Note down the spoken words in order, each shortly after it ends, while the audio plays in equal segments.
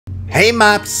Hey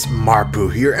Maps,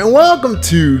 Markpool here, and welcome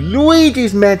to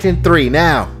Luigi's Mansion 3.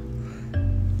 Now,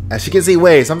 as you can see,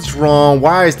 wait, something's wrong.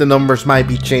 Why is the numbers might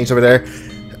be changed over there?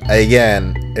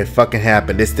 Again, it fucking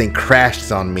happened. This thing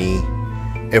crashed on me.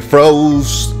 It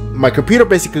froze. My computer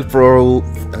basically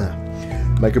froze.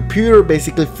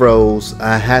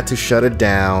 I had to shut it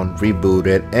down, reboot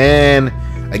it, and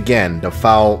again, the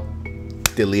file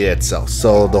deleted itself.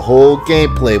 So the whole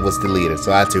gameplay was deleted.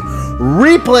 So I had to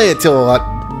replay it till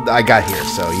I got here.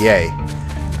 So yay.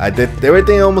 I did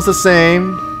everything almost the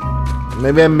same.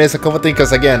 Maybe I missed a couple things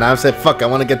because again, I said fuck, I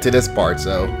want to get to this part.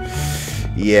 So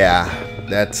yeah,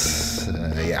 that's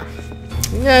yeah.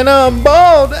 Yeah, no, I'm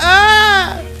bald.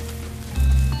 Ah!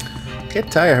 Get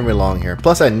tired of me long hair.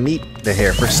 Plus I need the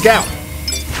hair for Scout.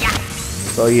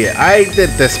 So yeah, I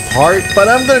did this part, but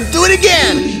I'm gonna do it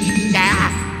again.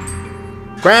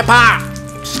 Grandpa!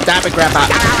 Stop it, Grandpa!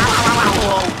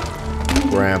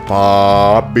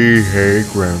 Grandpa,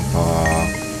 behave, Grandpa.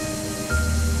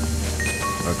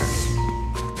 Okay.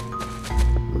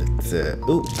 Let's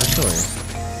ooh, actually.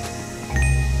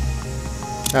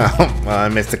 Oh, well, I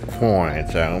missed the coin,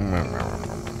 so. No.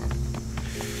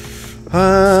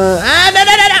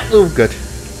 Ooh, good.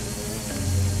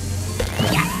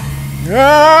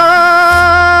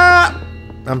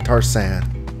 I'm Tarzan.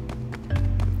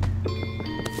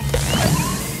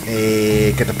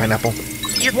 Hey, get the pineapple.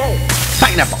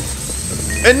 Pineapple.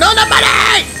 And no,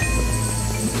 buddy!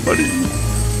 Buddy.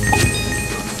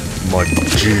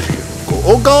 Manchurian.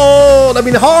 Oh, gold! I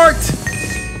mean, heart!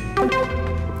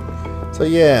 So,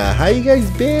 yeah, how you guys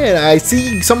been? I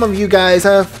see some of you guys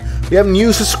we have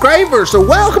new subscribers, so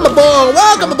welcome aboard,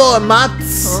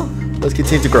 Mats. Let's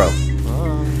continue to grow.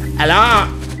 Hello,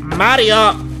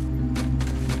 Mario.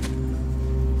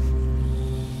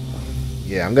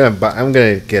 Yeah, I'm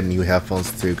gonna get new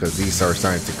headphones too because these are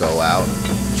starting to go out.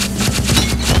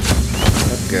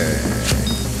 Okay.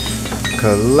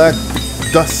 Collect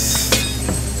dust.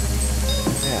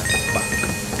 Yeah, fuck.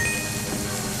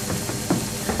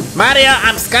 Mario,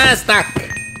 I'm kinda stuck.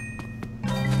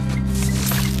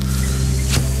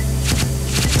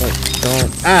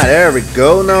 There we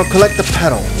go. Now collect the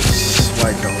petals.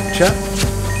 Why don't ya?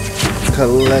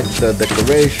 Collect the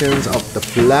decorations of the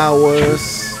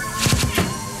flowers.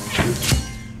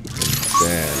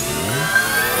 Then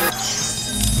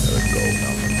there we go.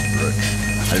 Now I'm rich.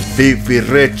 I'll be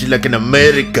rich like an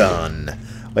American.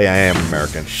 Wait, I am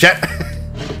American. Shit.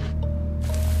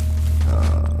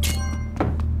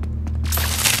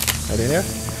 Right in here.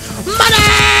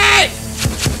 Money.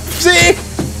 See.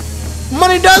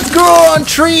 Money does grow on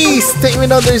trees! Even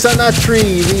though these are not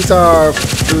trees, these are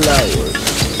flowers.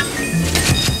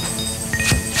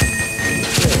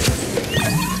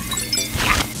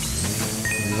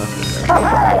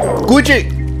 Squeegee!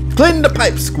 Clean the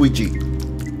pipe, Squeegee!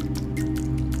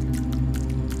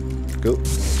 Go.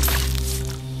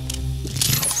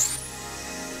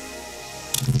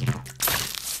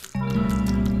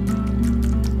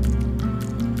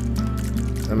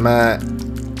 I'm at...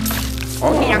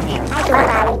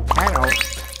 Hello.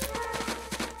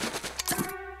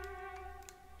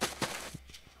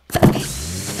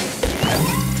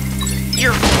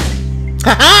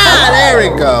 Haha! There we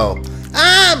go.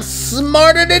 I'm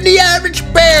smarter than the average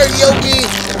bear, Yogi.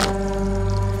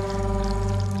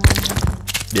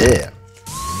 Yeah.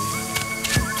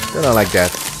 I don't like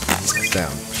that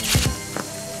sound.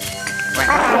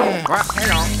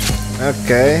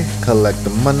 Okay, collect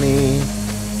the money.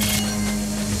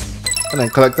 And then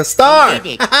collect the star!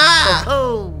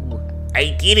 Oh, I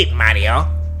did it, Mario.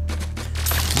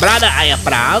 Brother, are you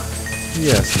proud?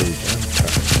 Yes, Luigi.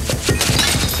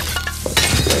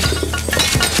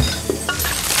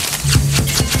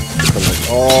 Collect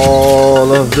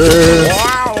all of this.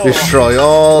 Wow. Destroy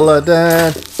all of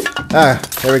that.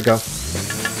 There we go.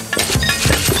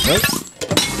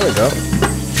 Oh,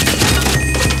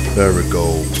 there we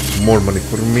go. More money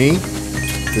for me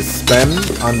to spend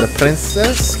on the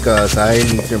princess because I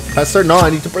need to impress her. No, I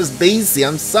need to press Daisy.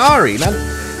 I'm sorry, not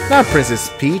Princess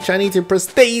Peach. I need to press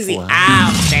Daisy. Wow.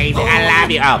 Oh, baby, I love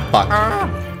you. Oh, fuck.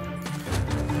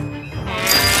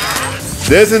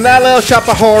 This is not Little Shop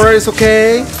of Horrors,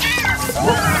 okay? Come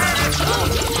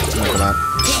on.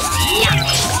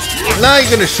 Now you're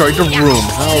gonna destroy the room.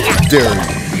 How dare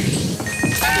you?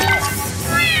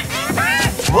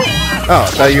 Oh, I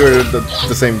thought you were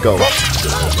the same ghost.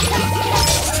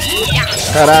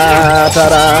 Ta-da,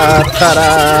 ta-da,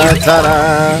 ta-da,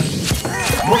 ta-da.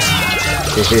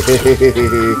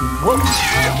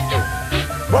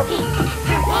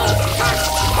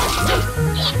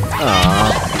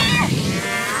 Aww.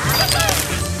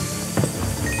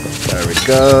 There we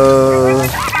go.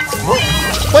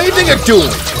 What do you think you're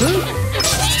doing? Huh?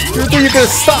 You think you're gonna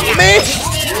stop me?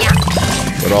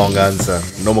 Wrong answer.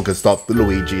 No one can stop the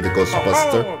Luigi, the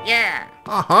Ghostbuster. Yeah.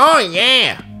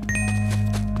 Yeah.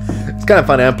 It's kind of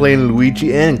funny. I'm playing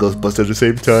Luigi and Ghostbuster at the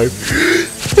same time.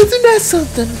 Isn't that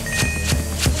something?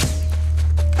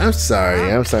 I'm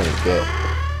sorry. I'm starting to get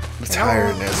the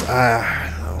tiredness. I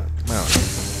don't know.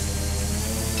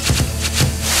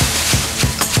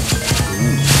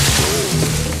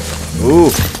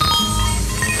 Ooh.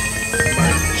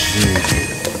 My G.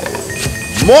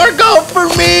 More gold for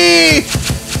me!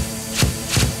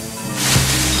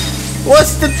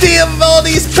 What's the deal with all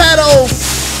these pedals?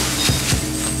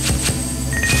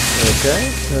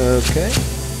 Okay.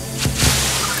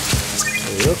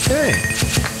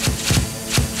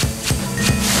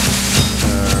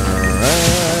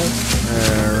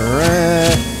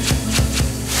 Alright.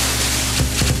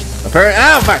 Apparent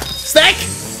alpha! Stick!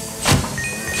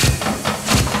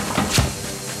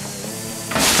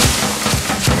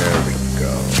 There we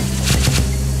go.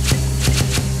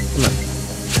 Come on.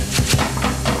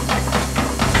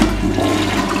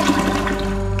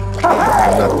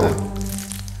 Nothing.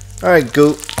 Alright,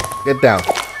 Goop. Get down.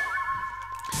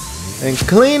 And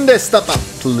clean this stuff up,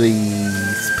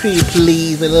 please. Pretty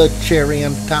please, with a little cherry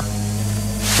on top.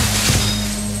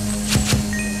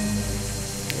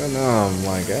 Oh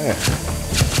my god.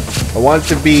 I want it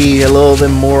to be a little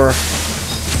bit more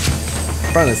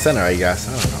front and center, I guess.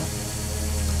 I don't know.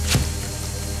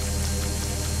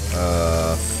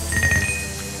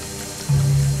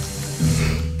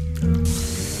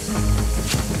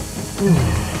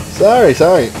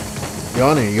 Sorry.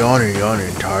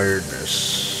 Yawning.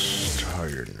 Tiredness.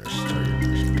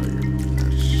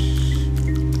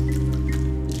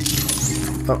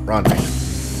 Oh, wrong way.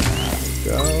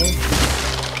 Go.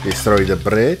 Destroy the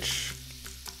bridge.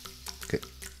 Okay.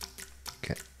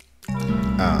 Okay.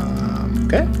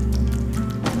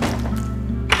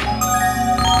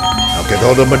 I'll get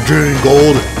all the Madrid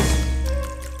gold.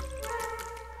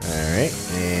 Alright.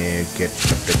 And get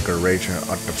the decoration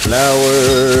of the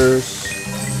flowers.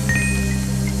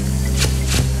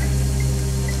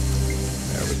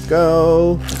 There we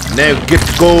go. Now get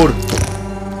the gold.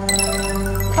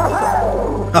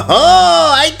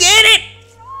 Oh, I did it!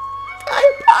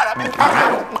 I'm proud of me.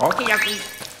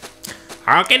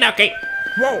 Okay.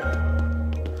 Whoa.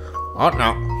 Oh no.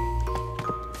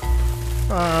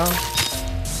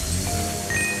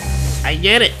 I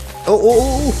get it.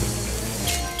 Oh.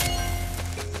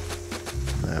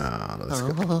 Let's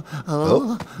go.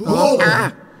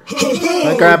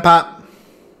 Hi, Grandpa.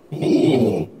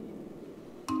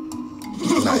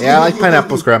 Yeah, I like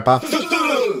pineapples, Grandpa.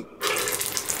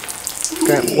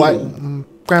 What?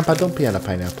 Grandpa, don't pee on a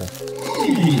pineapple.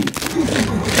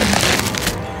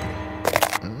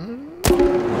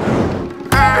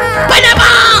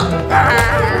 Pineapple!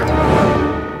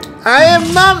 I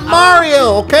am not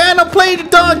Mario, okay? I don't play the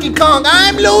Donkey Kong.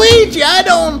 I'm Luigi. I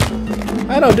don't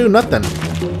do nothing.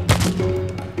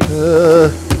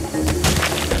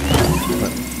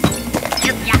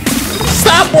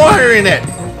 Stop watering it!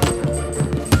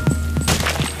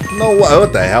 No,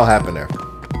 what the hell happened there?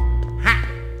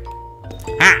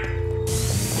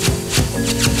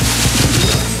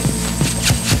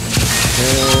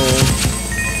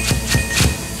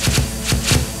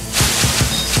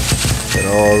 Get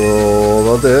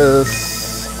all of this.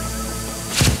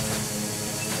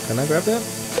 Can I grab that?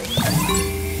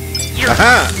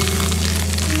 Aha!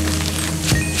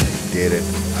 I did it.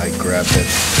 I grabbed it.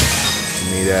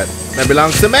 Give me that. That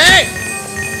belongs to me!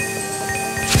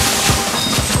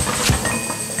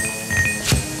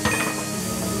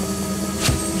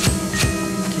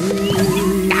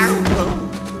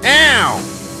 Ow!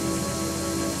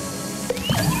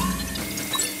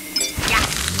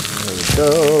 There we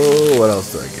go. What else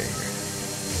do I get here?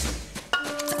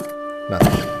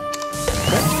 Nothing.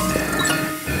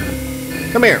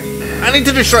 Okay. Come here. I need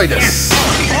to destroy this.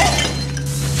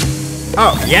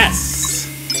 Oh, yes.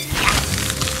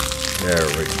 There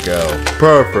we go.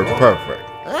 Perfect.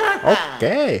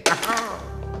 Okay.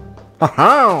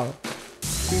 Haha.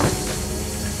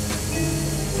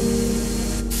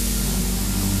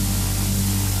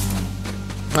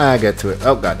 I get to it.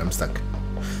 Oh god, I'm stuck.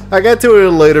 I get to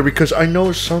it later because I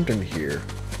know something here.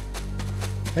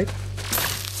 Right?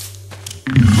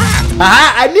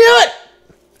 Aha! I knew it!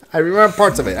 I remember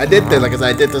parts of it. I did this, like I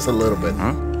said, I did this a little bit.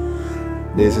 Huh?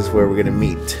 This is where we're gonna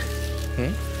meet.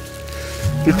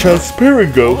 The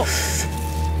transparent ghost.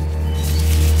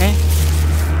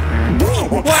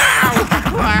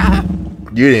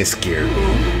 You didn't scare me.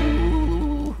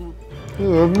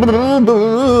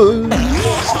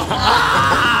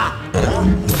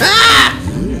 Ah!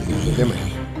 Come here.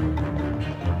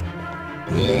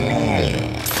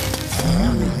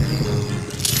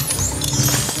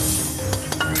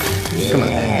 Come on.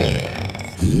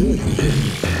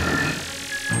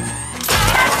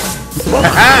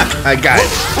 Haha! I got it.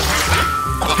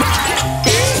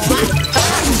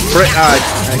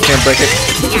 I can't break it.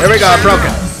 There we go, I broke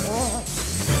it.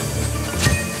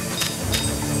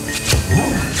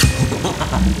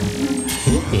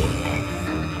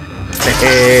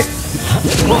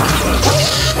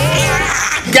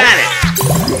 Got it!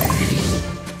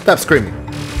 Stop screaming.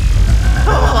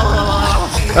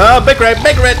 Oh, big red,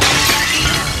 big red!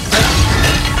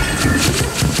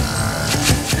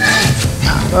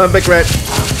 Oh, big red.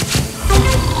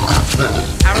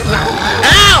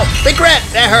 Ow! Big red!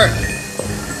 That hurt!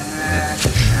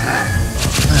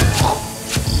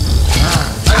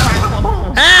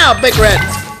 Ow! Big red!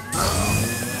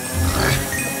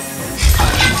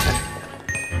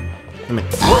 Come here.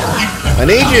 I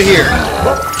need you here.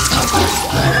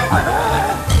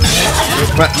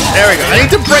 There we go. I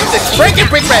need to break this. Break it,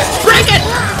 Big Red. Break it!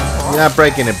 You're not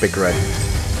breaking it, Big Red.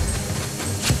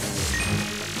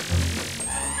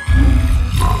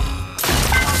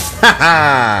 Ha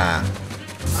ha!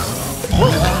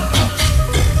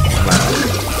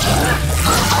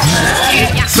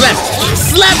 Slam!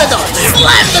 Slam the door!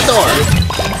 Slam the door!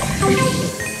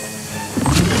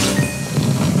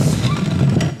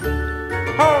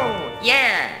 Oh,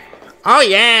 yeah. Oh,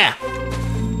 yeah.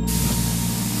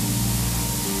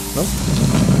 No?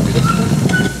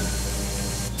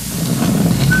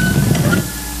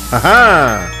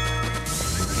 Haha!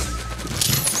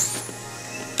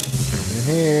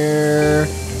 Here.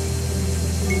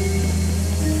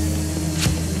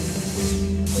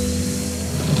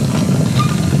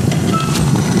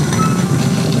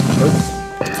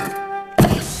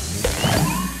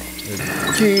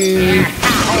 Key.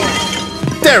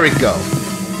 There we go.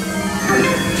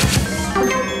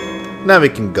 Now we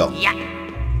can go. Yeah.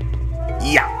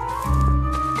 Yeah.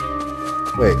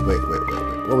 Wait.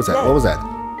 What was that? What was that?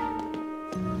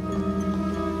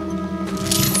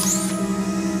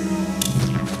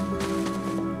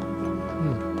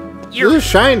 There's a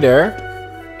shine there.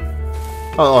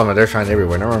 Oh no, they're shine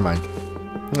everywhere. Never mind.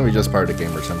 Maybe just part of the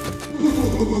game or something.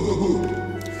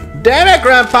 Damn it,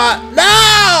 Grandpa! No!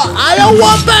 I don't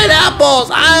want pineapples!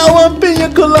 I don't want pina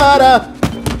colada!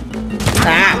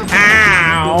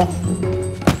 Ow!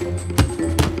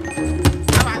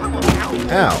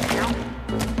 Ow.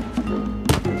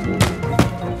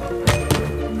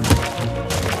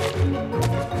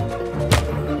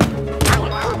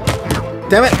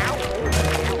 Damn it!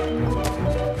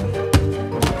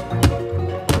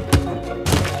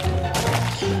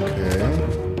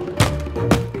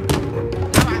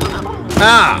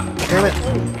 Ah! Damn it.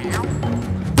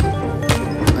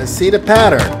 I see the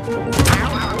pattern.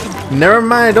 Never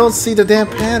mind, I don't see the damn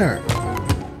pattern.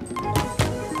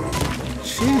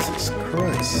 Jesus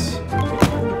Christ.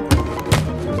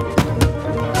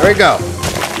 There we go.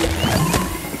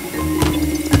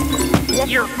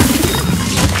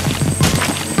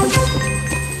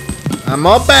 I'm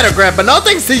all better, Grandpa. No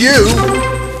thanks to you.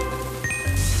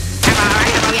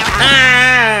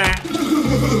 Ah!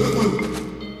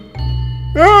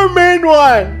 Oh, main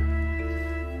one!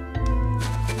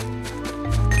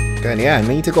 Good, yeah, I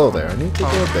need to go there. I need to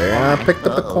go there. I picked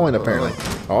up the coin, apparently.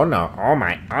 Oh, no. Oh,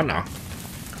 my. Oh, no.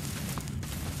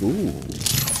 Ooh.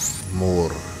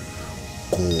 More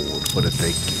gold for the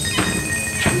taking.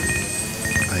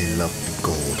 I love the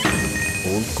gold.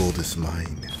 All gold is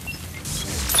mine.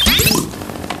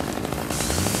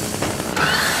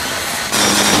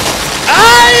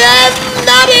 I am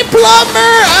not a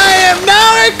plumber! I am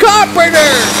now a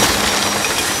carpenter!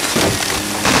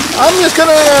 I'm just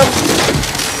gonna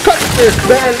cut this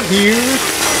bed here.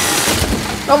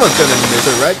 Someone's gonna miss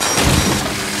it, right?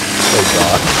 Oh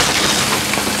god.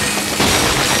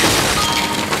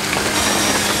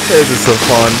 This is so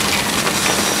fun.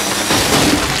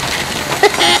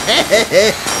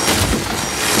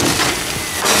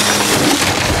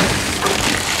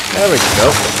 There we go.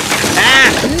 Ah!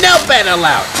 No bed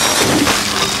allowed!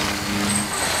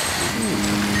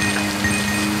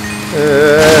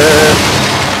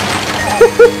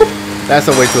 That's a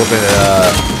way to open it.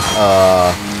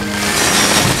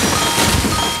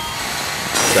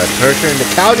 Got treasure in the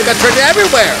couch. You got treasure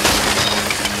everywhere.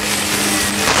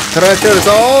 Treasure is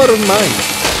all of mine.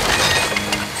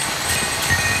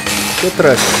 Good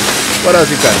treasure. What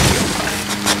else you got here?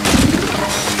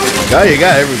 Oh, you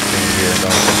got everything here,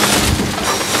 don't you?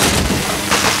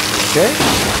 Okay.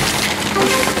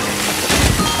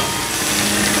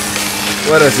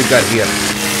 What else you got here?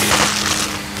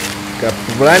 Got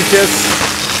branches.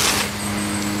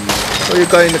 What you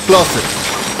got in the closet?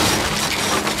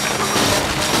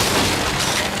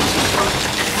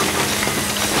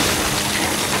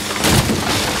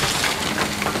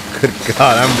 Good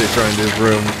God, I'm destroying this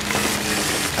room.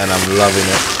 And I'm loving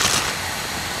it.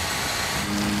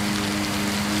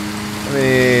 Let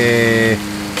me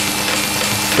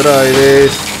try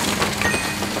this.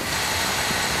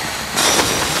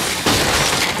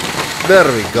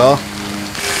 There we go.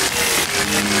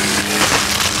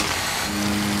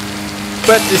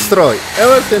 But destroy.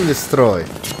 Everything destroy.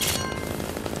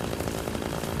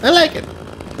 I like it.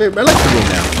 I like the room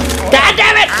now. God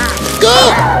damn it!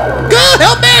 Go! Go!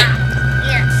 Help me!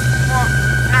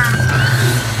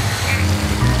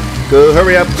 Go,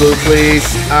 hurry up, Goo, please.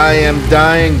 I am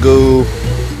dying, Goo.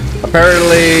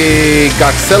 Apparently,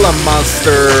 Godzilla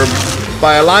Monster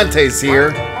Biolante's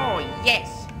here. Oh, yes.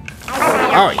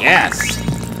 Oh, yes.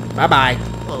 Bye-bye.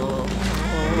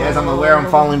 Yes, I'm aware I'm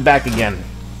falling back again.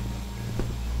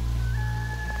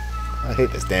 I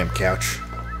hate this damn couch.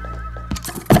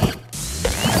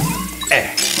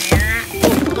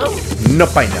 No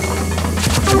pineapple.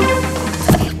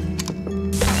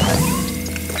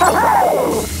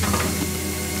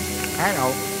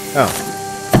 Hello. Oh.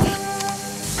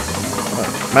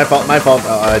 My fault, my fault.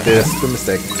 Oh, I did a stupid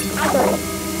mistake.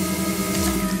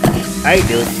 I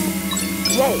do it.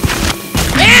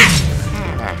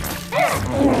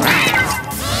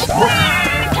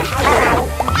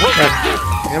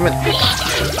 Damn it.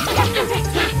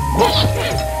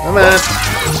 Come on.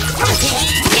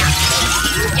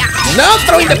 No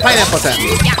throwing the pineapples at me.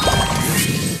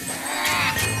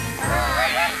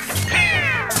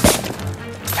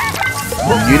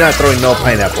 You're not throwing no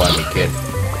pineapple at me, kid.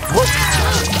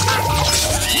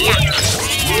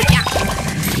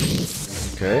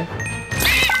 Okay.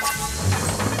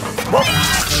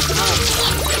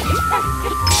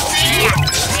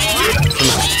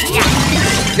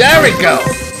 There we go.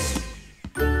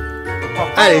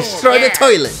 I destroyed the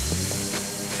toilet.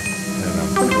 And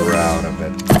I'm proud of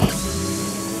it.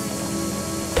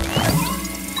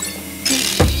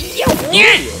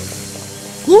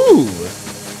 Ooh.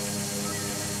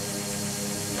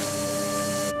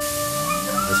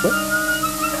 This way?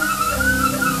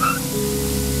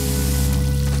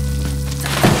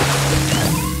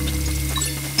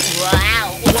 Wow.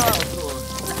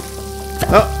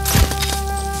 Oh.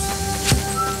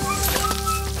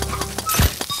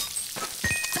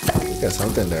 Got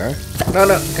something there. No,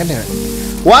 no, come here.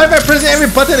 Why am I pressing every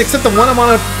button except the one I'm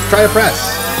gonna try to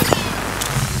press?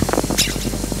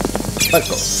 Let's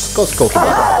go. Go, Skokie.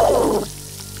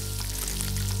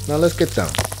 Now let's get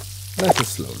down. Nice and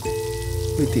slowly.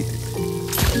 We did it. Ooh.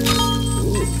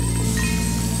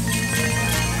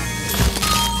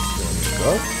 There we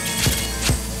go.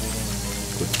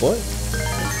 Good boy.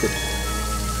 Good boy.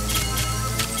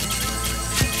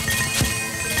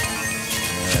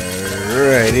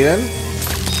 Alrighty then.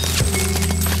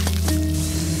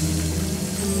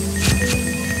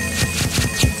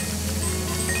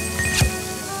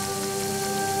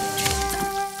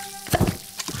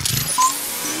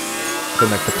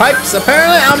 Connect the pipes.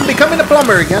 Apparently, I'm becoming a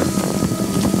plumber again.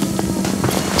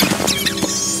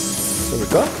 There we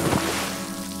go.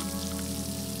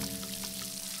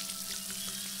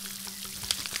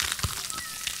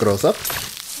 Grows up.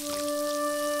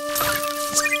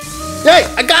 Yay!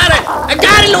 I got it! I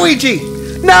got it, Luigi!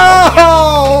 No!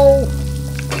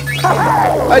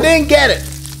 I didn't get it.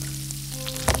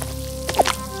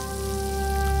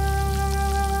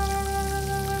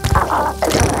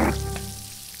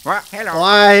 Well, hello.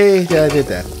 Why did I do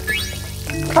that?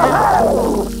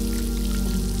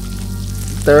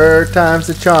 Third time's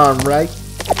the charm, right?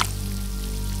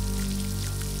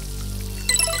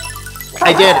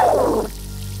 I did it.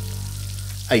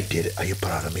 I did it. Are you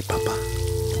proud of me, Papa?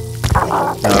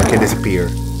 Now I can disappear.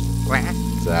 What?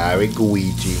 Sorry,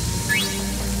 Luigi.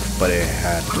 But it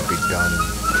had to be done.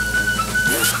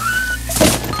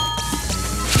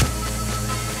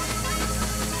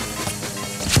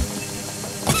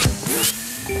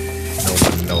 No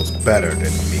one knows better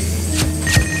than me.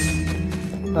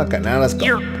 Okay, now let's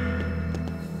go.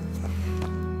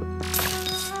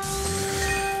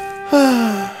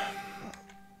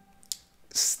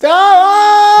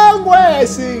 Stop! Where I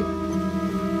see.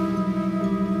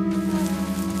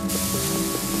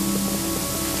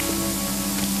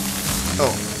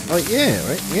 Oh yeah,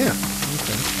 right? Yeah.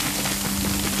 Okay.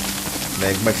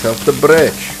 Make myself the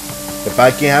bridge. If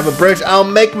I can't have a bridge, I'll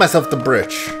make myself the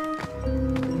bridge.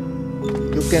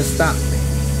 You can't stop me.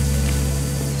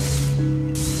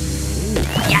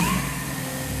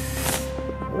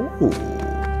 Ooh.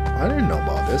 I didn't know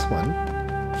about this one.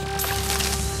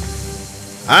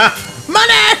 Ah!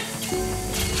 Money!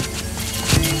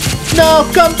 No,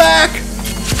 come back!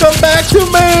 Come back to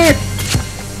me!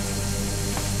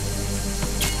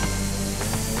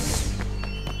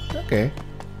 Okay.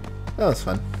 That was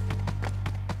fun.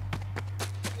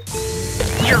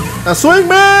 Now swing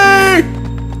me!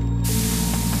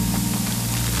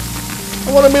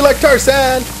 I want to be like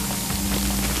Tarzan!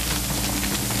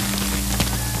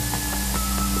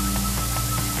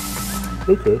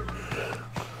 Okay.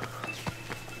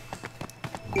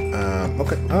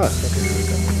 Okay. Ah, okay, here we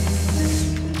go.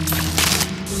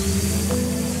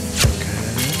 Okay.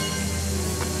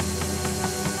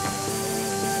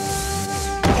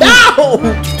 No!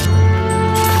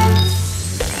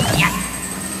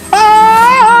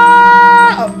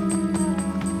 Ah!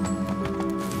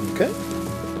 Okay.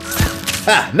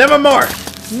 Ah, never more!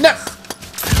 No!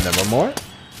 Never more?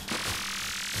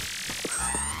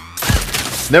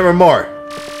 Never more!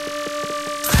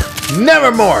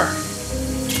 Never more!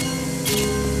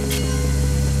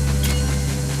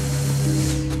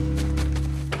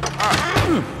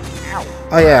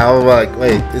 Oh yeah, I was like,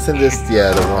 wait, isn't this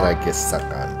the one I get stuck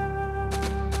on?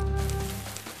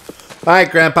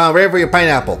 Alright, Grandpa, ready for your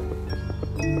pineapple.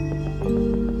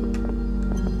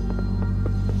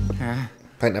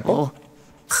 Pineapple?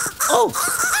 Oh!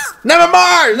 Never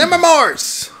more! Never more!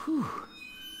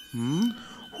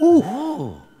 Ooh.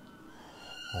 Oh.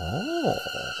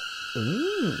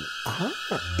 Ah.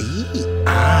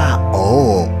 Ah.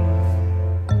 Oh.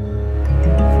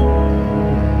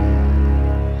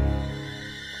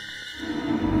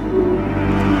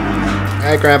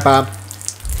 Hi, Grandpa.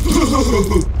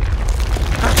 You're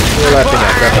laughing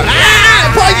at Grandpa.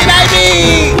 Ah! Poison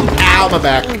ivy! Ow, my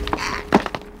back.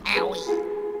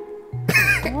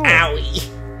 Owie.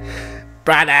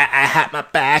 Brother, I had my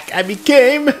back. I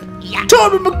became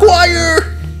Tommy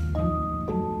Maguire.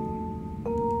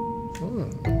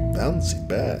 Bouncy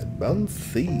bad. Bouncy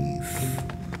thief.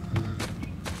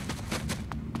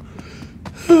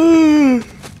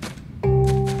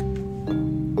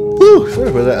 Whew, sorry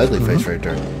about that ugly face right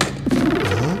there.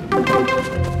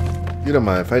 You don't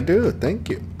mind if I do? Thank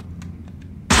you.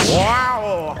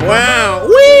 Wow. Wow!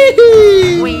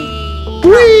 Wee! Wee.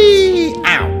 Wee!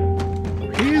 Ow.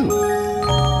 Phew.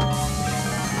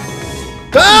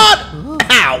 God!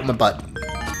 Ow! My butt.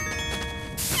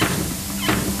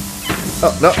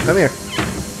 Oh, no, come here.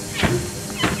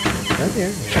 Come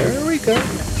here. There we go.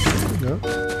 There we go.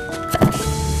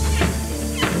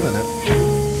 Come on now.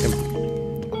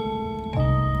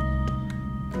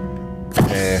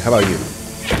 How about you?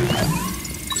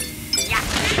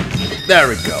 There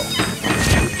we go.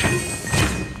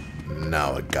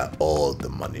 Now I got all the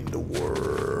money in the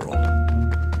world.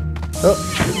 Oh.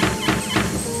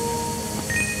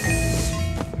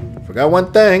 Forgot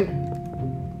one thing.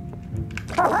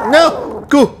 No!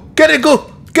 Go! Get it,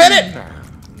 go! Get it!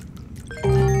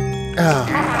 Oh.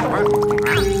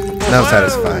 Now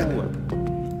satisfied.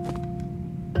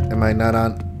 Am I not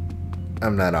on?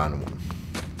 I'm not on one.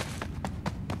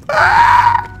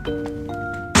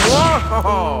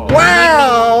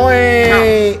 Wow!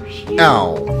 Wait.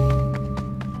 Ow.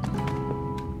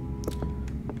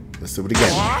 Let's do it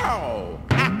again. Ow.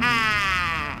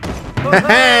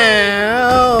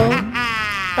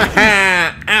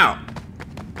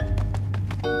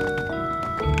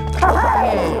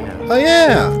 Oh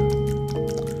yeah.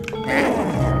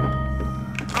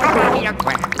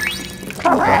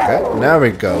 Okay, now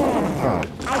we go. Oh.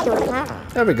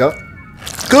 There we go.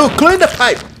 Go clean the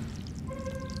pipe.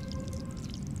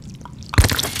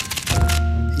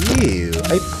 Ew,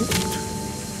 I pooped.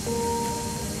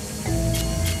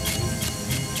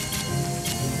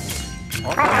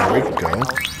 There we go.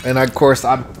 And of course,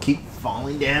 I keep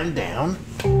falling down.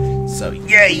 So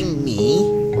yay me.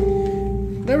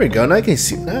 There we go. Now I can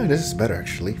see. No, this is better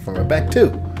actually from my back too.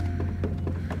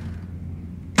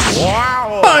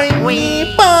 Wow. Bang!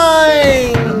 Wee.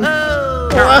 Bang!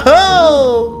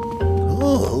 Whoa!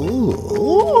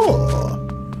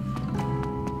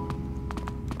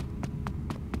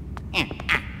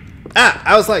 Ah,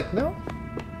 I was like, no.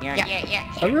 Yeah.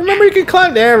 I remember you can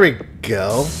climb. There we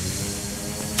go.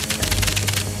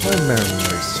 My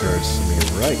memory serves me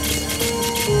right.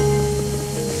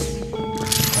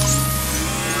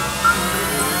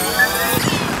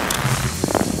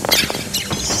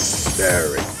 There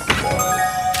we go.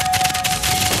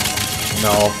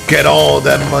 Now get all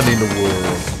that money in the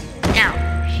world.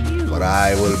 But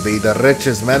I will be the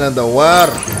richest man in the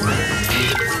world.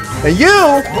 And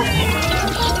you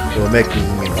will make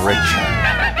me rich.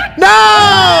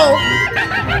 No!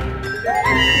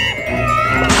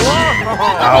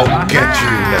 I'll get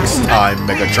you next time,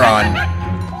 Megatron.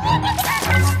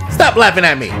 Stop laughing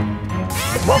at me.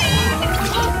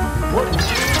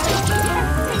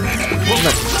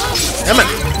 Come on.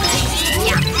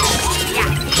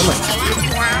 Come on.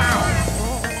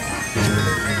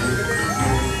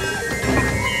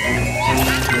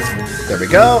 There we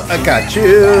go. I got you.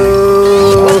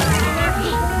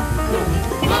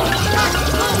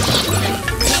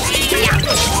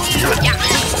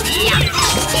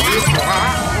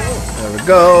 There we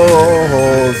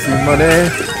go. See money.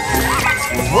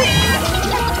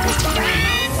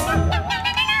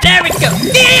 There we go.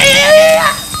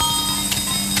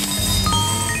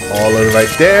 All of it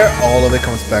right there. All of it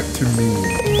comes back to me.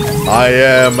 I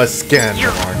am a scammer,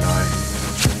 aren't I?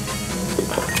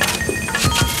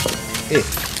 Hey.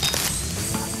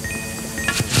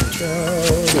 There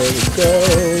we go.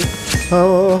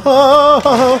 Oh, oh,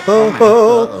 oh, oh, oh.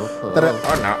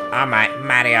 Oh no, oh my,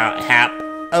 Mario, help.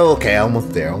 Okay,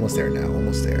 almost there now.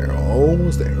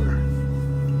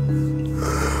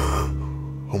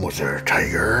 Almost there,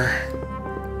 tiger.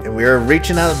 And we're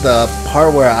reaching out the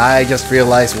part where I just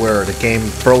realized where the game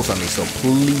froze on me, so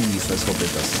please, let's hope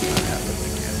it does not happen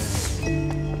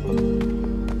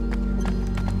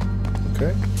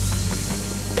again.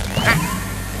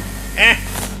 Okay.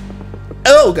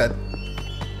 Oh, God.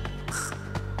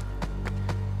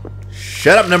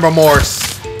 Shut up, Nimble Morse.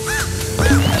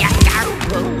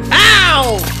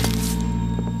 Ow!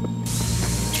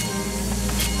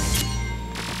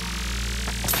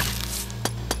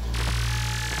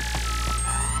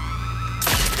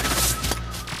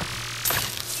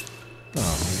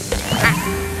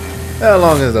 As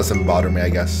long as it doesn't bother me, I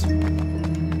guess.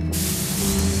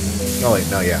 Oh wait,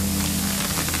 no, yeah.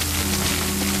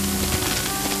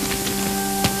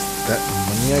 Is that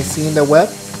money I see in the web?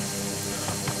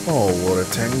 Oh, what a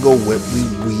tangle web we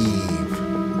weave.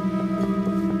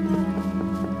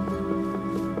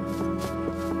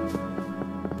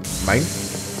 Mine?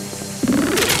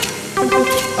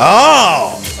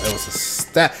 Oh! It was a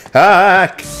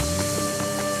stack!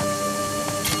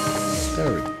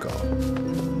 There we go.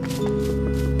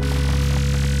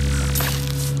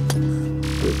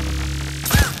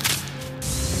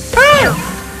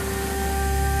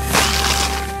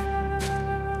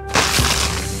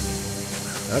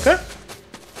 Okay.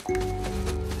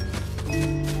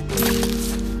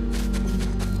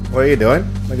 What are you doing?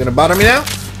 Are you gonna bother me now?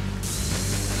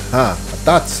 Huh, I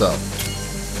thought so.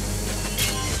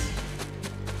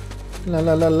 La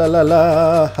la la la la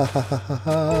la, ha ha ha ha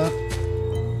ha.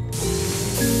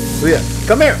 Oh yeah,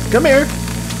 come here, come here.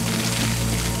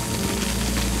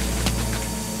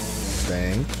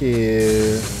 Thank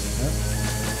you.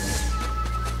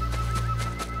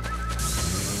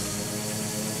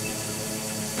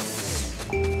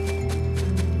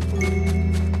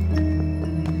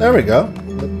 There we go.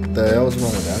 What the hell is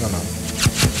wrong with that? I don't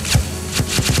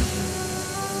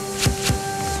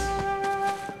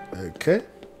know. Okay.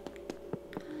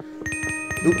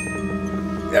 Oop.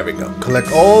 There we go.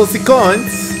 Collect all the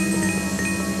coins.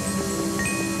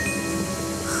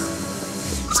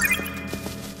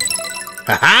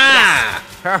 Ha ha!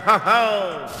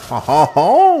 Ha ha ha!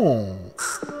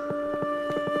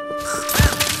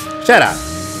 Shut up.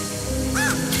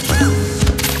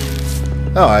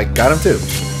 Oh, I got him too.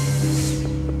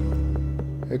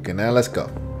 Okay, now let's go.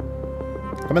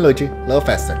 Come on, Luigi. A little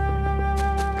faster.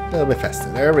 A little bit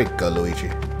faster. There we go, Luigi.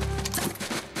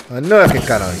 I know I can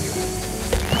count on you.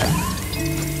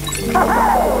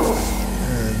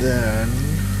 And then...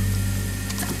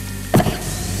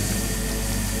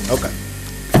 Okay.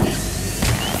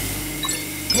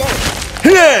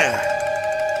 Yeah!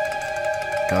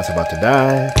 I was about to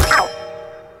die.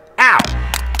 Ow!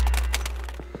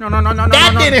 No, no, no, no, no,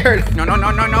 That no, didn't hurt. no, no,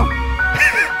 no, no, no.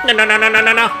 No, no, no, no, no,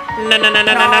 no, no, no, no, no, no,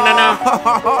 no, no, no, no.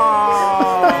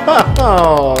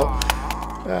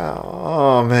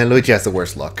 Oh man, Luigi has the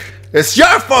worst luck. It's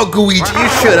your fault, Luigi. You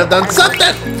should have done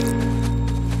something.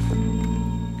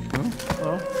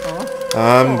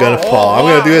 I'm gonna fall. I'm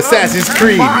gonna do Assassin's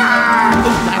Creed.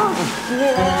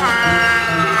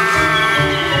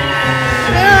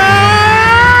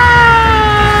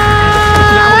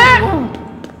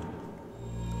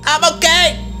 I'm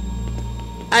okay.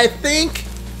 I think.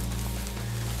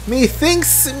 Me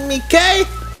thinks me K.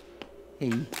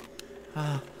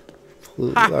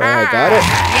 Alright, got it.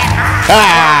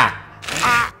 Ah!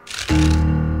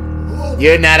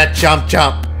 You're not a chump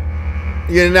chump.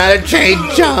 You're not a chain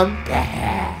chump.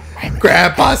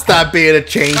 Grandpa, stop being a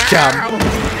chain chump.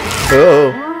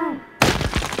 Oh.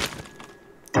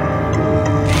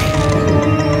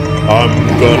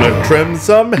 I'm gonna trim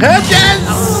some hedges.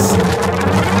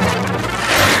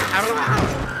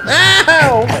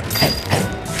 Ow!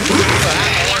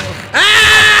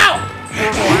 Ow!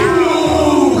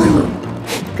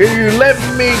 Can you let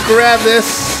me grab this?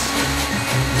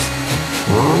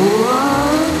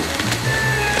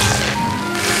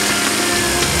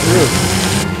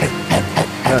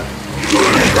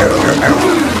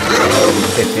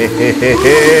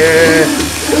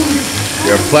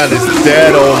 Your plant is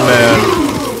dead, old man.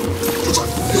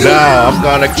 Now I'm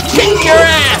gonna kick your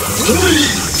ass.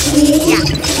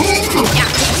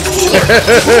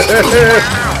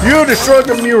 You destroyed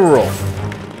the mural.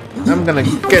 I'm gonna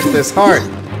get this heart.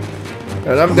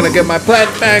 And I'm gonna get my plant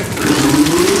back.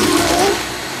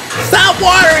 Stop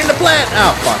watering the plant!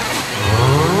 Oh, fuck.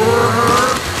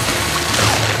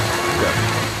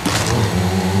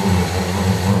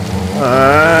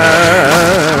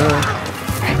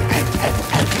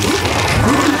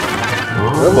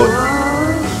 Oh boy.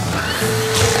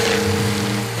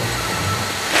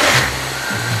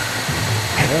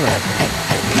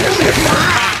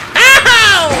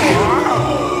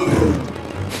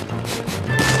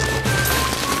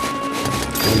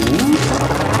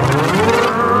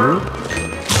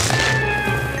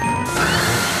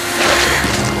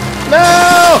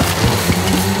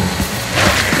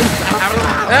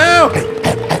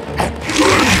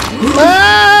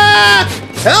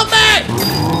 Help me!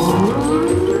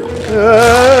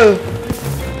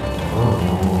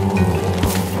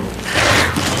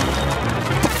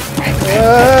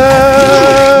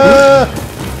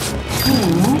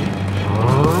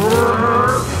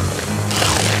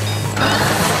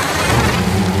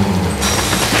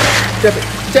 Step it,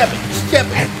 step it, step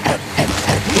it.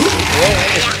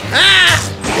 Ah!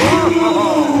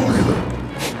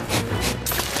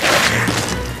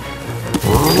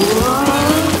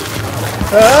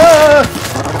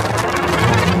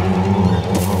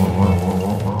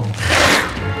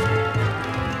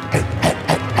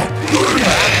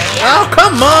 Oh,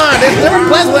 come on! There's different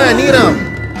plants when I need them.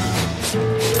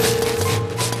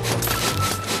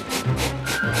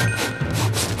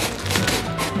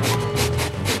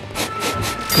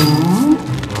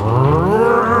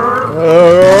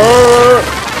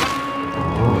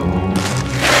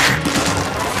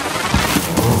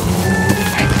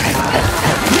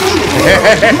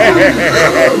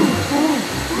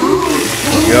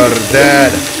 You're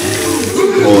dead.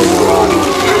 Oh,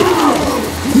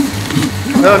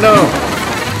 no, no.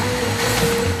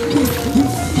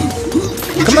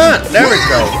 Come on. There we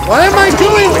go. What am I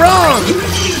doing wrong?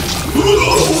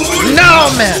 No,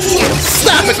 man.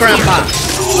 Stop it, Grandpa.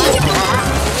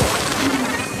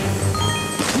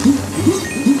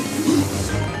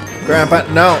 Grandpa,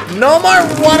 no. No more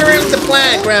watering the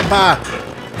plant, Grandpa.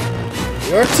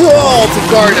 You're too old to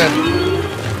garden.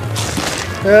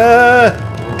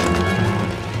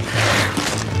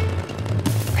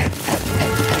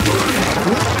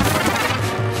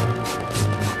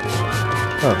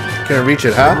 Oh, can't reach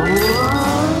it, huh?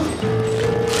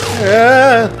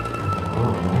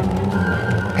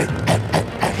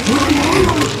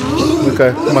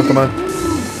 Okay, come on, come on.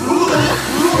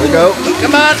 There we go.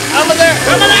 Come on, over there,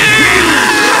 over there!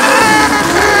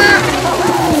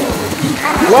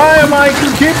 Why am I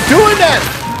keep doing that?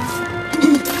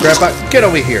 Grandpa, get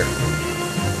over here.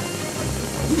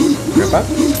 Grandpa?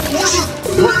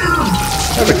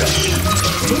 There we go.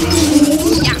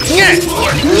 Yeah,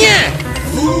 yeah.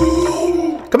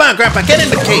 Come on, Grandpa, get in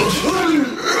the cage.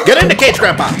 Get in the cage,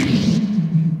 Grandpa.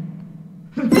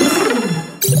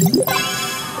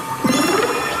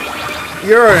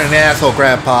 You're an asshole,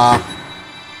 Grandpa.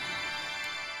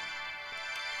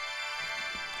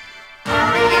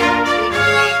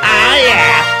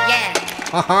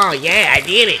 Oh, yeah, I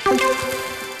did it.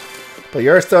 But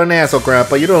you're still an asshole,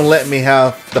 Grandpa. You don't let me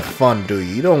have the fun, do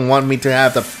you? You don't want me to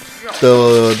have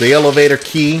the elevator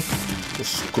key? Well,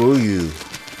 screw you.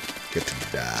 Get to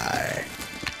die.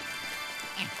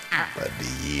 By the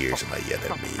years, my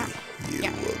enemy,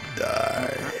 you will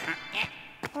die.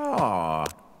 Oh.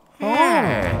 I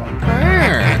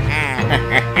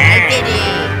did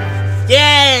it.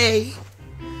 Yay!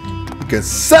 You can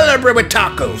celebrate with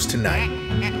tacos tonight.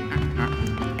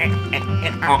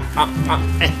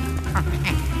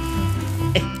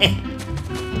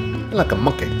 You're like a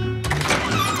monkey.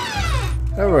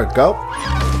 There we go.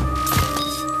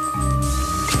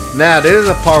 Now this is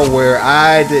a part where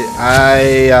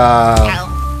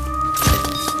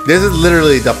this is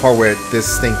literally the part where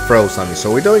this thing froze on me.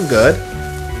 So we're doing good.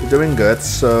 We're doing good.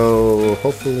 So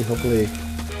hopefully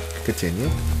continue.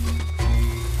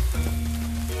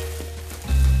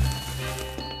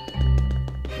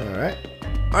 Alright.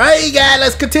 Alright, you guys,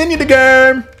 let's continue the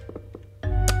game.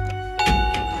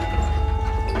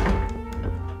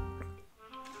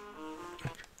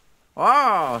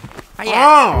 Oh. Oh,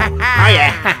 yeah. Oh,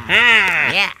 yeah.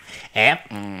 Yeah.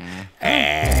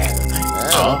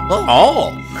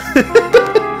 Oh.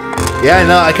 Yeah, I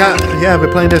know. I can't. Yeah, I've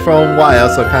been playing this for a while,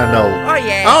 so I kind of know. Oh,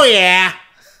 yeah. Oh, yeah.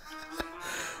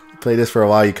 Play this for a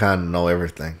while, you kind of know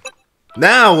everything.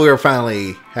 Now we're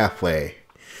finally halfway.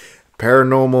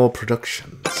 Paranormal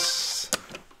Productions.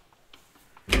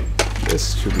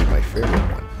 This should be my favorite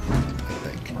one, I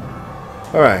think.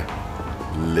 Alright.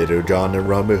 Little John and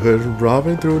Robin Hood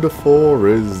robbing through the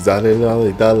forest. Dolly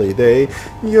dolly dolly day.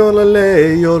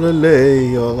 Yodelay,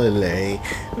 yodelay, yodelay.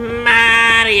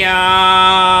 Mario!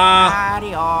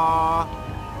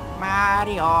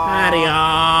 Mario.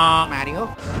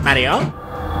 Mario?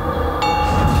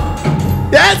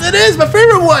 Yes, it is my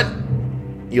favorite one!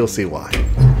 You'll see why.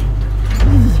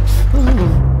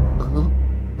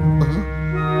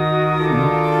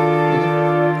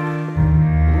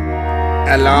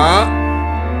 Hello?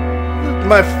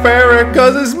 My favorite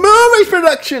because it's movie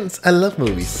productions. I love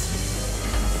movies.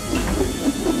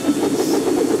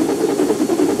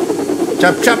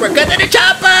 Chop chopper, get to the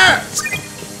chopper!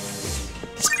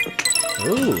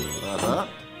 Ooh.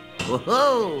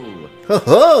 Whoa. Ho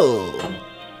ho.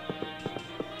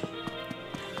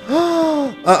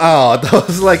 Oh, that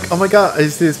was like, oh my god,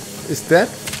 is that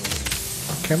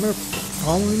camera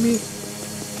following me?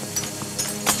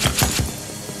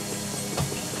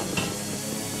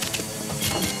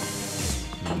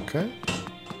 Okay.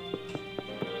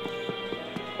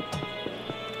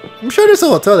 I'm sure there's a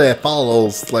hotel that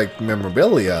follows like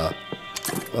memorabilia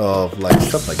of like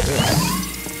stuff like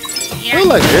this. Not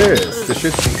like this. There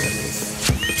should be at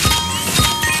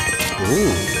least.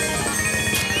 Ooh.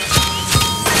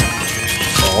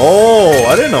 Oh,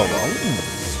 I didn't know that.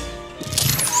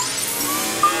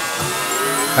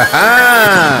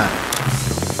 Haha!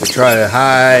 You try to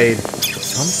hide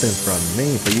something from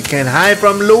me, but you can't hide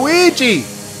from Luigi!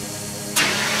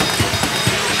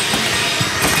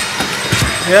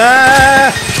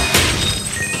 Yeah!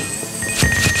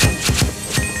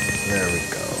 There we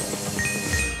go.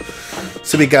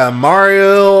 So we got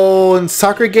Mario and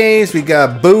soccer games, we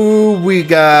got Boo, we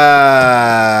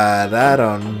got... I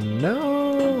don't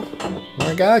know...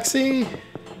 Mario Galaxy?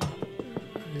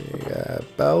 We got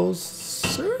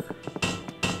Bowser?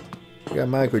 We got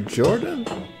Michael Jordan?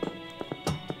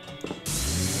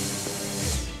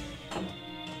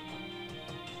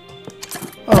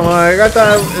 Oh, I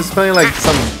thought it was playing like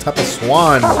some type of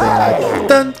swan thing, like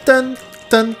dun dun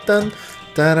dun dun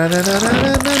dun dun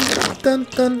dun dun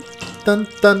dun dun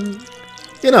dun.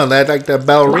 You know, that like the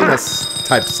ballerinas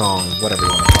type song, whatever you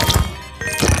want to call it.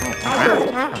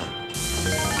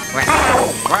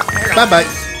 Bye bye.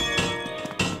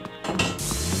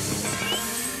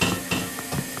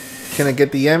 Can I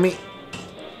get the Emmy?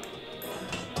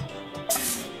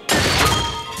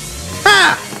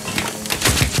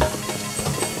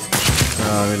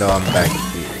 Oh, you know I'm back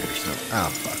here. So, oh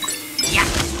fuck. Yeah.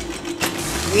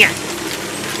 Yeah.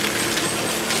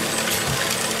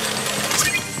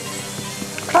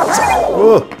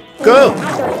 Oh, go!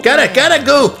 Gotta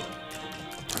go!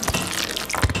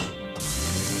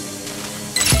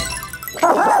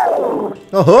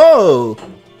 Oh ho!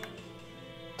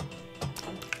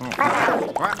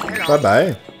 Bye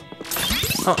bye.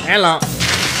 Oh, hello.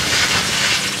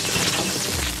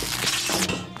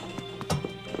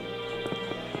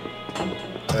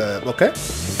 Okay.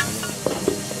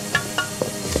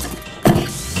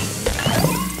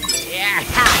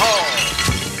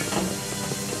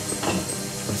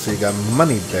 So you got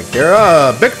money back there.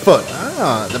 Bigfoot.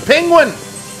 Ah, the penguin.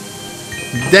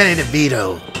 Danny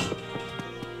DeVito.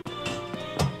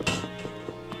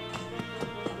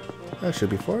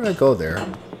 Actually, before I go there,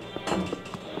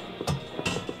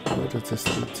 where does this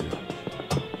lead to?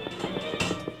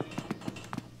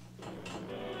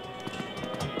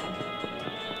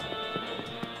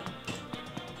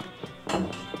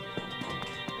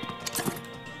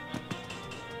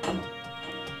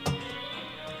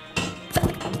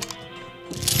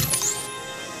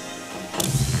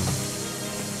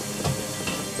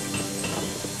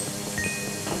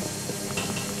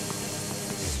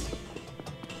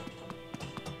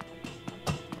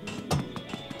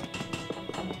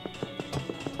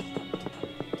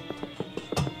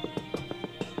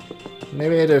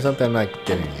 Maybe there's something I'm not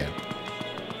getting yet.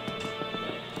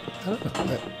 I don't know.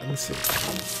 Let me see.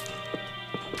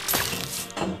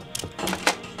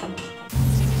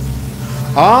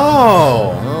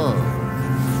 Oh!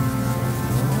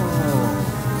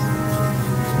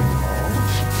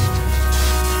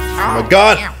 Oh my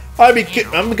god!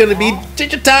 I'm gonna be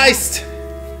digitized!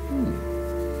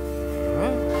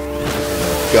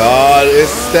 God,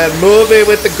 it's that movie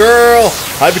with the girl!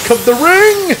 I become the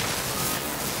ring!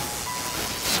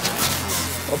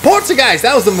 Portuguese,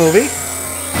 that was the movie.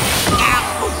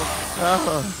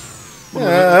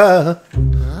 Yeah.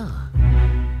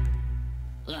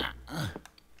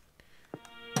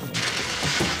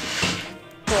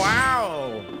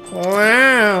 Wow.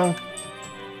 Wow.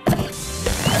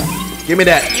 Give me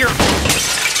that.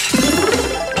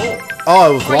 Oh,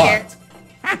 it was locked.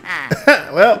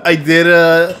 Well, I did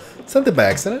something by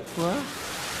accident.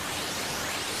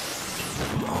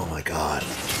 Oh my god.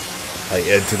 I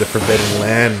entered the Forbidden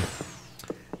Land.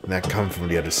 And I come from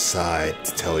the other side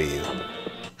to tell you.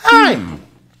 Hi!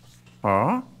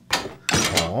 Huh?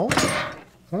 Oh.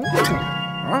 Oh.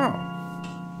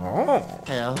 Oh.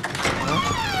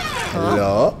 Hello.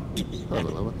 Hello.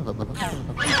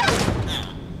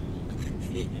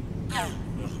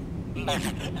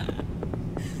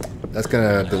 That's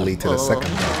gonna delete to the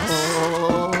second boss.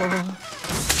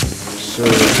 So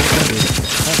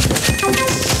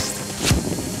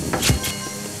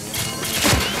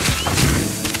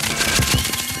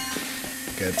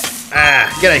good.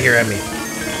 Ah, get out of here, enemy.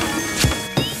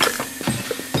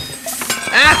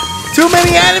 Ah, too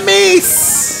many enemies.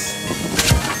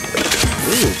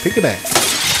 Ooh, piggyback.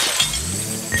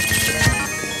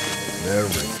 There we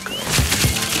go.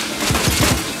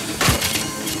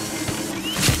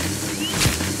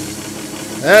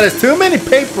 That is too many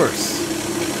papers.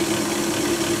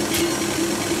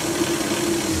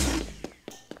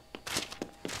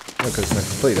 Look, it's not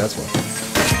complete, that's why.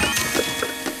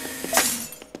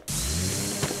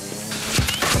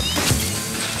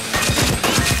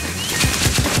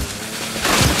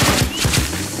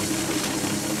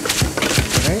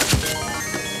 Okay.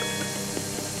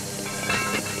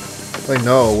 Like,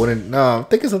 no, wouldn't. No, I'm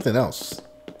thinking something else.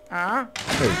 Hey.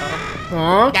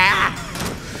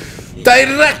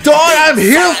 Director, I'm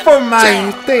here for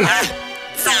my thing.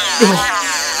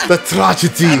 The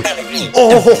tragedy.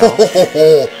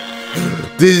 Oh,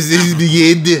 this is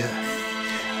the end.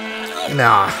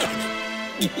 Nah.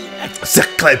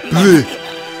 Sacre bleu.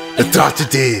 The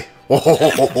tragedy.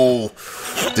 Oh,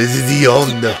 this is the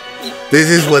end. This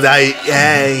is what I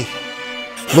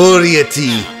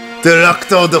Moriarty,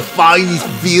 director of the finest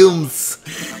films,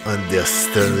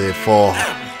 understand for.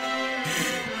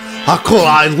 How could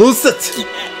I lose it?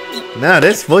 Nah,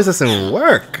 this voice doesn't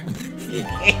work.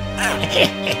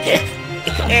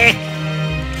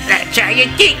 Try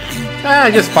again. Ah,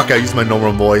 just fuck, I use my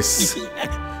normal voice.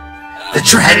 The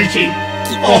tragedy.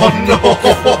 Oh no!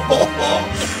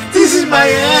 This is my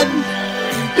end!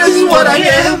 This is what I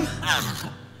am!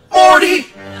 Morty,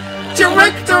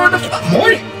 director of the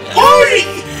Morty,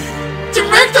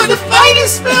 director of the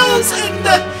finest films and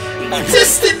the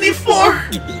Destiny 4.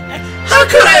 How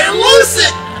could I lose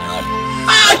it?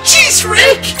 Ah, jeez,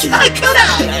 Rick! How could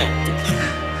I?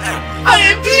 I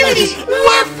am Peabody,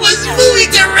 worthless movie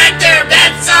director,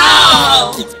 that's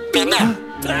all!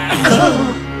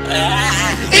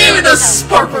 Even a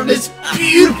spark from this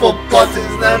beautiful button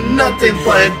is now nothing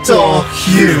but a dull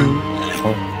hue.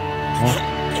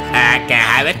 Can I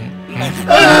have it?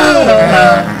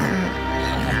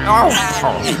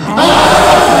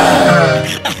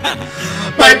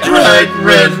 My bright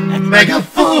red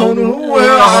megaphone,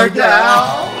 where art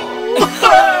thou?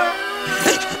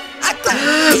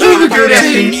 I would go to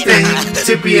anything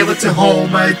to be able to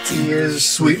hold my tears,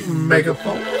 sweet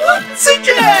megaphone. Once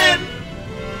again!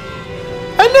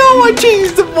 I know I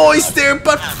changed the voice there,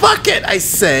 but fuck it, I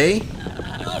say.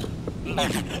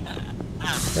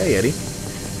 Hey, Eddie.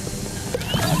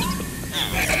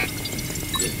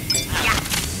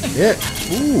 Yeah.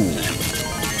 Ooh.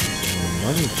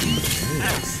 Money piece.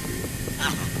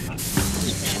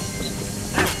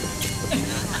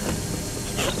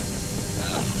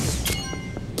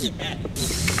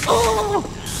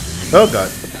 Oh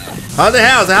god. Haunted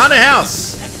house, haunted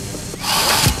house.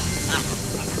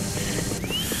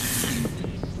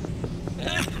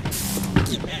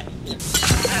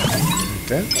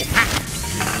 Okay.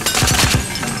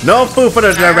 No food for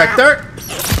the director.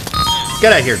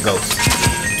 Get out of here, ghost.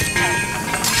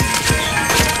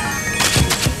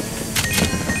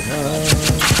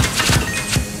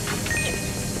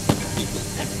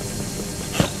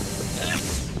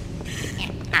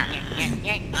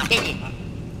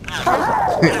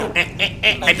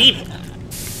 I beat it.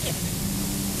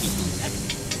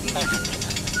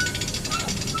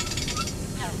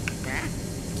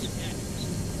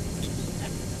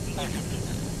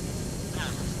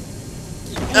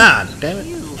 Ah, damn it.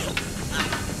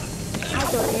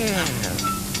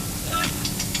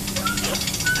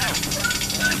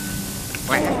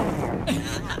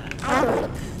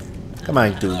 Come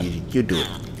on, do it. You do it.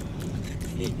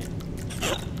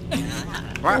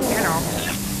 Well, you know.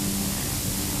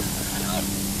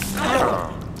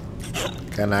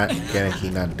 Can he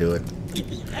not do it?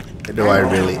 Do I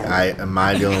really? Am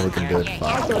I the only one who can do it?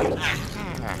 Fuck.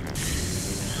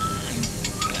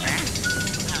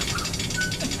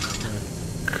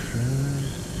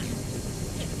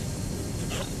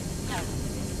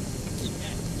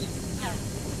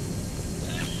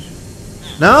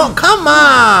 No, come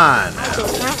on!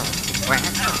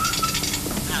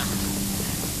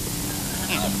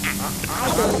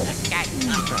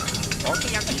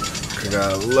 You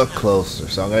gotta look closer,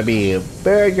 so I'm gonna be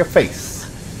bare in your face.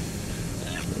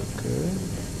 Okay.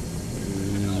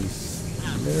 He's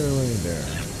literally there.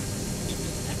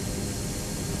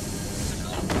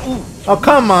 Oh,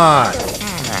 come on!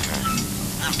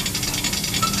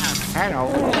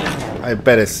 Hello. I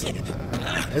bet it's...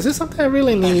 is this something I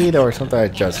really need or something I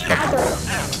just fucking do?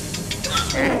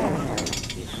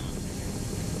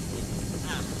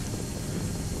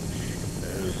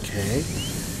 Okay.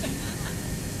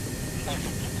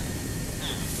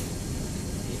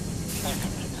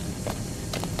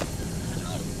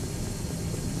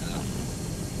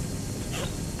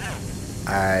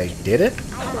 I did it?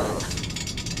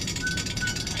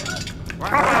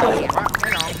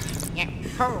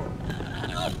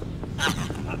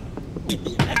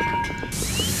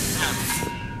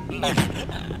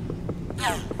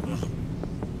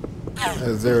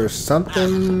 Is there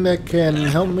something that can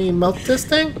help me melt this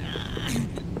thing?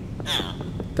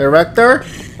 Director?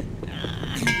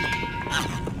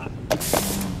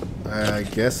 I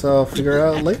guess I'll figure it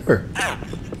out later.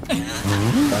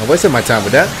 I wasted my time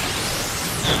with that.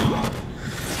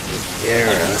 Yeah,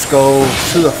 let's go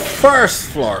to the first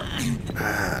floor.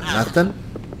 Nothing.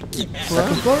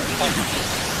 Second floor?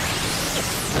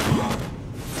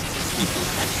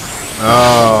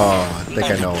 Oh, I think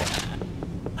I know.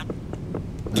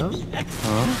 No?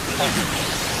 Huh?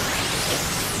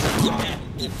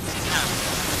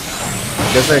 I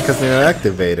guess that's because they're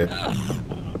activated.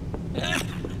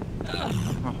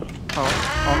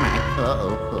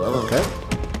 Uh-oh. Okay.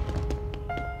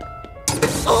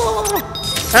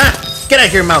 Ah! Get out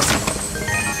of here, mousey!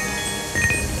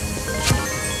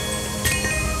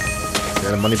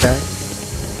 Got a money bag?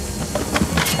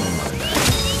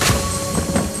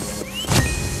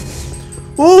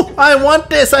 Ooh! I want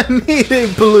this! I need a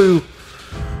blue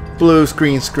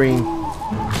screen.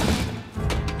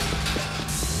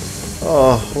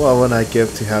 Oh, what would I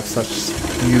give to have such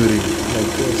beauty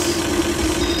like this?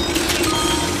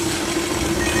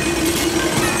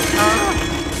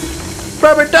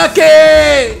 Rubber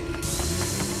ducky!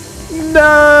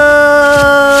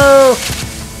 No!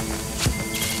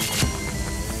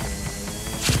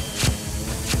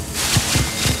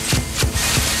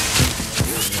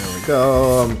 There we go.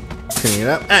 I'm cleaning it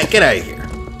up. Ah, get out of here.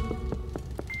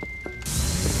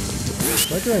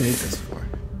 What do I need this for?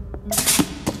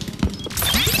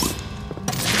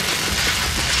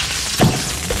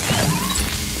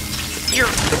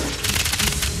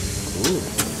 Ooh.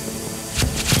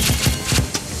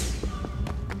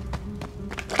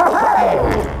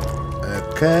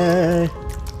 Okay.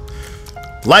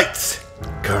 Lights!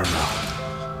 Camera.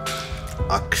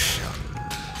 Action.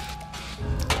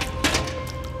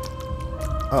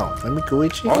 Oh, let me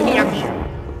Luigi.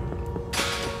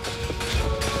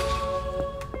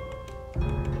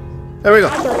 There we go.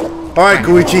 Alright,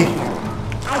 Luigi.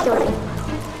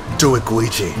 Do it,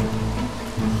 Luigi.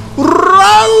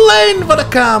 Rolling for the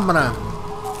camera.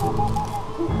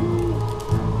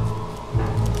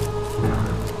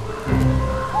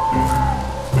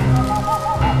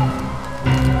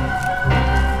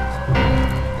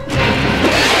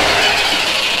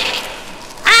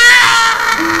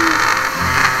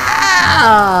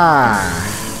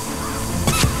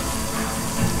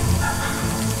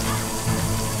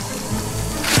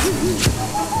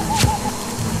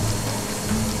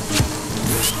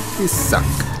 You suck.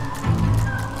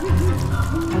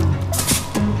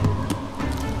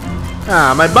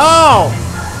 Ah, my ball!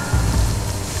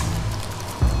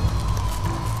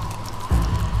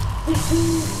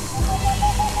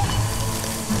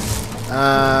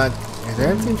 Is there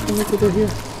anything for me to do here?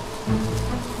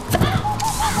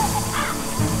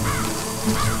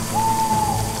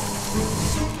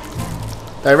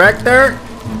 Director?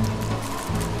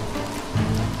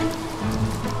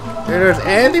 There's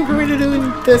anything for me to do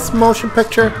in this motion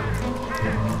picture?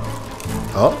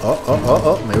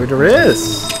 Oh, maybe there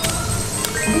is.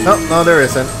 No, there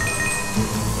isn't.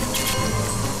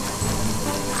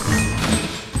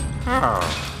 Hello.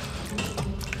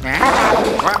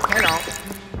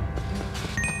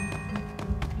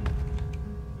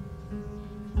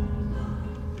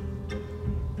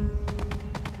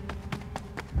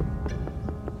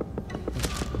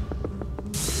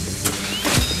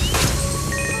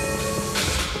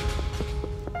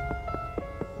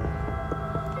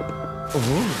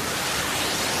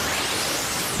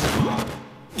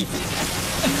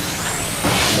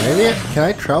 Maybe can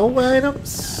I travel with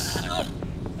items?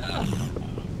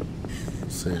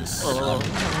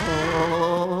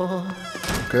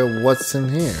 Okay, what's in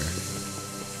here?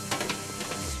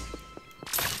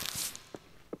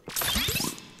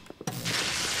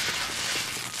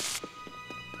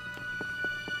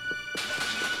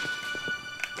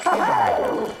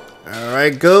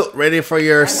 Alright, Goat, ready for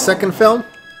your second film?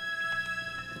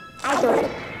 Alright,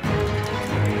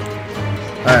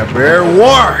 Bear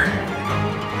War!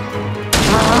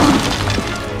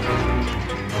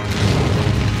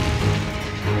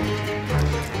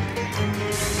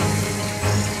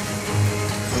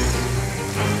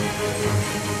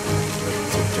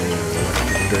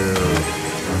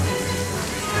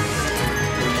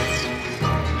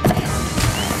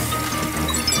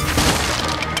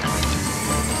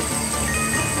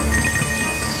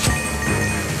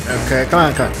 Okay, come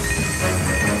on, come on.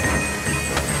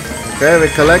 Okay, we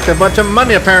collect a bunch of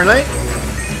money apparently.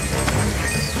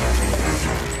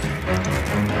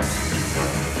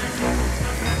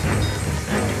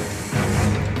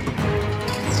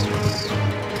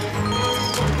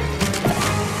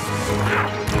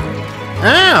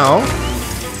 Ow!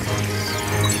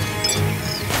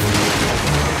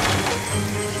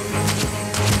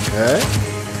 Okay.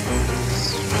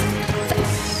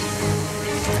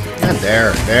 And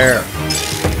there.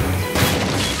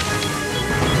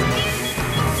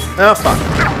 Oh, fuck.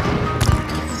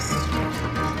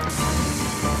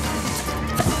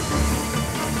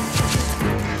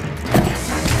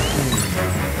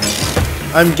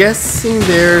 I'm guessing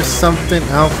there's something.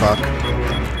 Oh, fuck.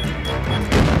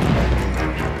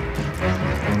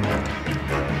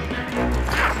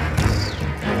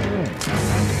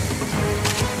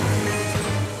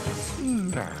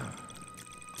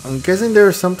 I'm guessing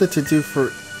there's something to do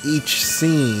for each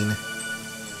scene.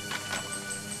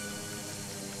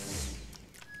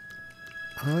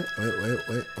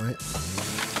 Wait.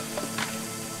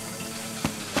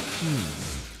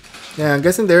 Yeah, I'm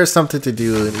guessing there's something to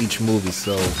do in each movie,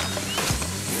 so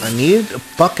I need a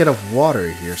bucket of water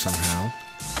here somehow.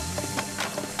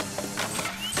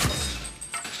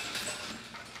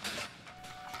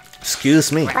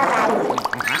 Excuse me.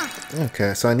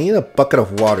 Okay, so I need a bucket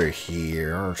of water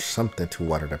here, or something to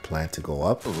water the plant to go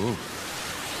up. I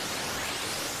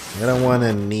don't want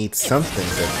to need something.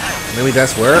 That, maybe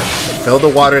that's where. Fill the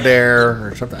water there,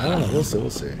 or something. I don't know. We'll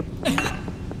see.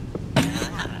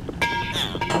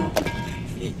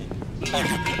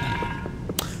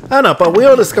 I don't know, but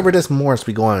we'll discover this more as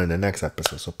we go on in the next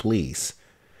episode. So please,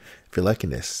 if you're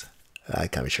liking this,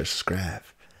 like, comment, share, subscribe.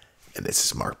 And this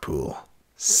is Markpool,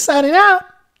 signing out.